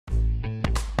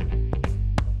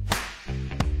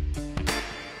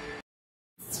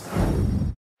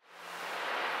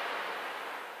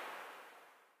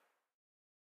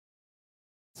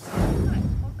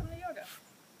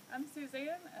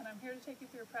I'm here to take you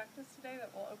through a practice today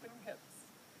that will open your hips.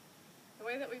 The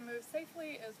way that we move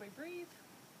safely is we breathe,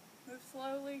 move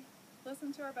slowly,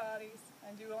 listen to our bodies,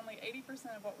 and do only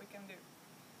 80% of what we can do.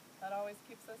 That always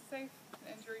keeps us safe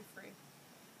and injury-free.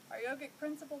 Our yogic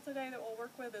principle today that we'll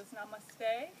work with is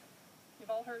Namaste.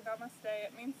 You've all heard Namaste.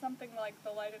 It means something like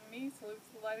the light in me salutes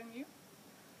the light in you.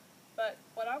 But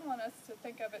what I want us to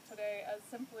think of it today as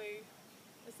simply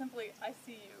I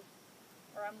see you,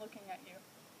 or I'm looking at you.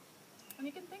 And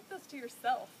you can think this to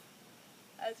yourself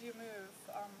as you move.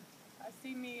 I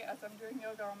see me as I'm doing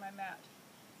yoga on my mat,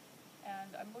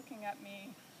 and I'm looking at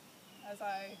me as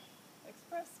I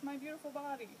express my beautiful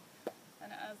body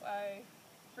and as I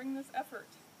bring this effort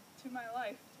to my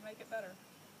life to make it better.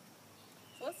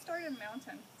 So let's start in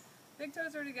mountain. Big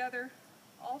toes are together,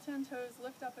 all 10 toes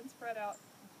lift up and spread out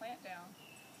and plant down.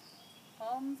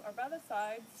 Palms are by the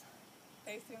sides,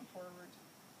 facing forward.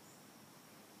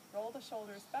 Roll the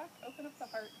shoulders back, open up the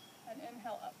heart, and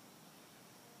inhale up.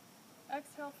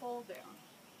 Exhale, fold down.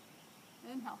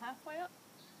 Inhale, halfway up,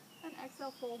 and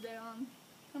exhale, fold down.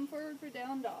 Come forward for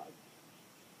down dog.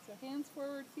 So hands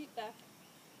forward, feet back.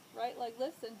 Right leg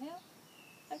lifts, inhale.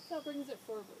 Exhale, brings it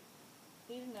forward.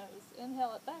 Lead nose.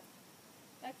 Inhale it back.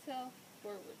 Exhale,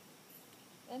 forward.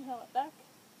 Inhale it back.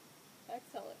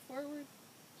 Exhale it forward.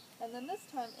 And then this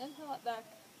time, inhale it back.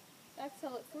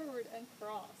 Exhale it forward and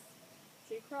cross.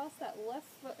 So you cross that left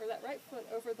foot, or that right foot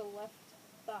over the left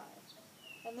thigh.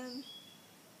 And then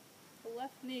the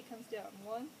left knee comes down.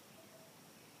 1,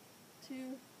 2,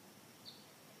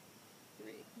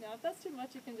 3. Now if that's too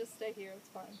much, you can just stay here, it's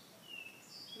fine.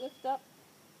 Lift up,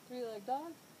 3-leg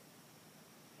dog,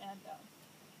 and down.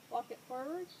 Walk it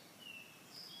forward.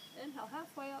 Inhale,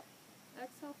 halfway up.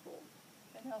 Exhale, fold.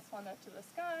 Inhale, swan up to the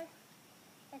sky.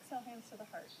 Exhale, hands to the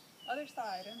heart. Other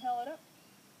side, inhale it up.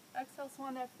 Exhale,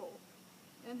 swan dive, fold.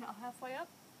 Inhale, halfway up.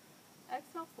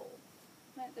 Exhale, fold.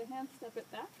 Plant the hands, step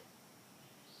it back.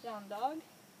 Down dog.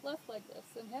 Left leg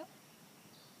lifts. Inhale.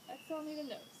 Exhale, knee to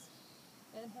nose.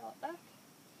 Inhale it back.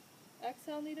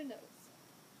 Exhale, knee to nose.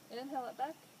 Inhale it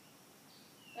back.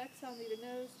 Exhale, knee to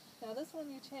nose. Now this one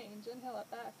you change. Inhale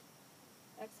it back.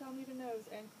 Exhale, knee to nose,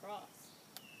 and cross.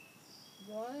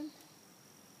 1,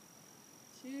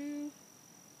 2,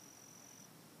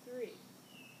 3.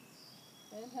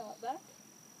 Inhale it back.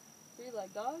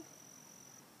 3-leg dog.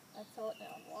 Exhale it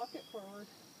down. Walk it forward.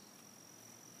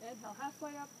 Inhale,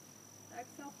 halfway up.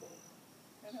 Exhale, fold.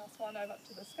 Inhale, swan dive up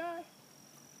to the sky.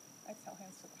 Exhale,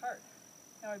 hands to the heart.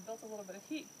 Now we've built a little bit of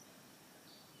heat.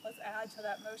 Let's add to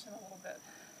that motion a little bit.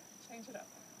 Change it up.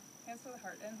 Hands to the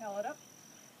heart. Inhale it up.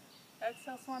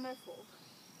 Exhale, swan dive, fold.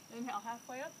 Inhale,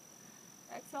 halfway up.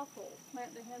 Exhale, fold.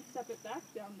 Plant the hands, step it back,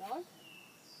 down dog.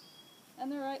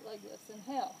 And the right leg lifts.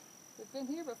 Inhale. We've been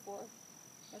here before.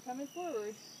 We're coming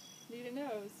forward, knee to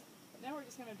nose. But now we're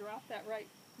just going to drop that right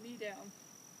knee down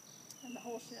and the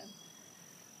whole shin.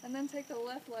 And then take the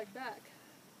left leg back.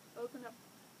 Open up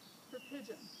for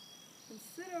pigeon. And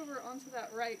sit over onto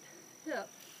that right hip.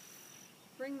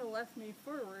 Bring the left knee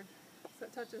forward so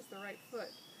it touches the right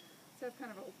foot. So have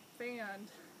kind of a fanned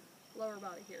lower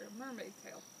body here, a mermaid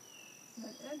tail. And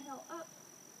then inhale up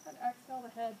and exhale the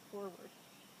head forward.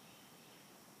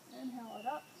 Inhale it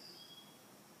up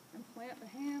and plant the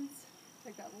hands.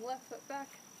 Take that left foot back.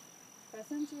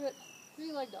 Press into it.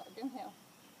 3-leg dog. Inhale.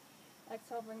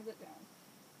 Exhale brings it down.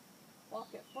 Walk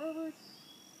it forward.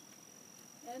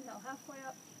 Inhale halfway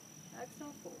up.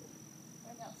 Exhale fold.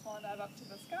 Inhale swan dive up to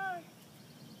the sky.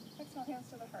 Exhale hands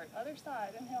to the heart. Other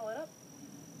side. Inhale it up.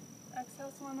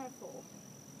 Exhale swan dive fold.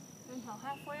 Inhale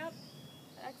halfway up.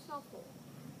 Exhale fold.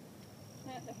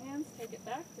 Plant the hands. Take it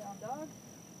back. Down dog.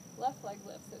 Left leg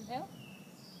lifts. Inhale.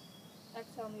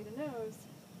 Exhale knee to nose.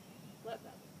 Let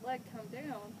that leg come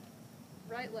down.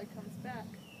 Right leg comes back.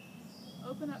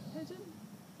 Open up pigeon.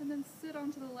 And then sit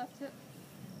onto the left hip.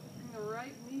 Bring the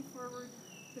right knee forward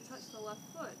to touch the left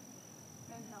foot.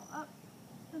 Inhale up.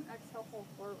 And exhale fold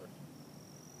forward.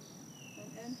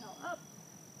 And inhale up.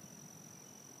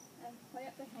 And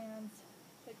plant the hands.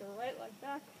 Take the right leg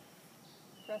back.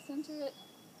 Press into it.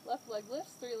 Left leg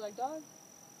lifts. 3-leg dog.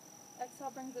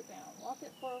 Exhale brings it down. Walk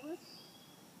it forward.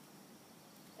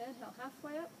 Inhale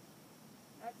halfway up.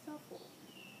 Exhale fold.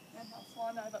 Inhale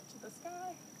swan dive up to the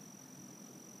sky.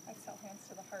 Exhale hands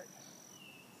to the heart.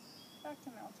 Back to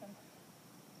mountain.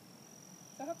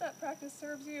 So I hope that practice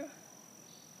serves you.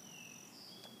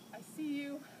 I see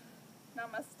you.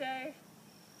 Namaste.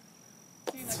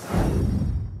 See you next time.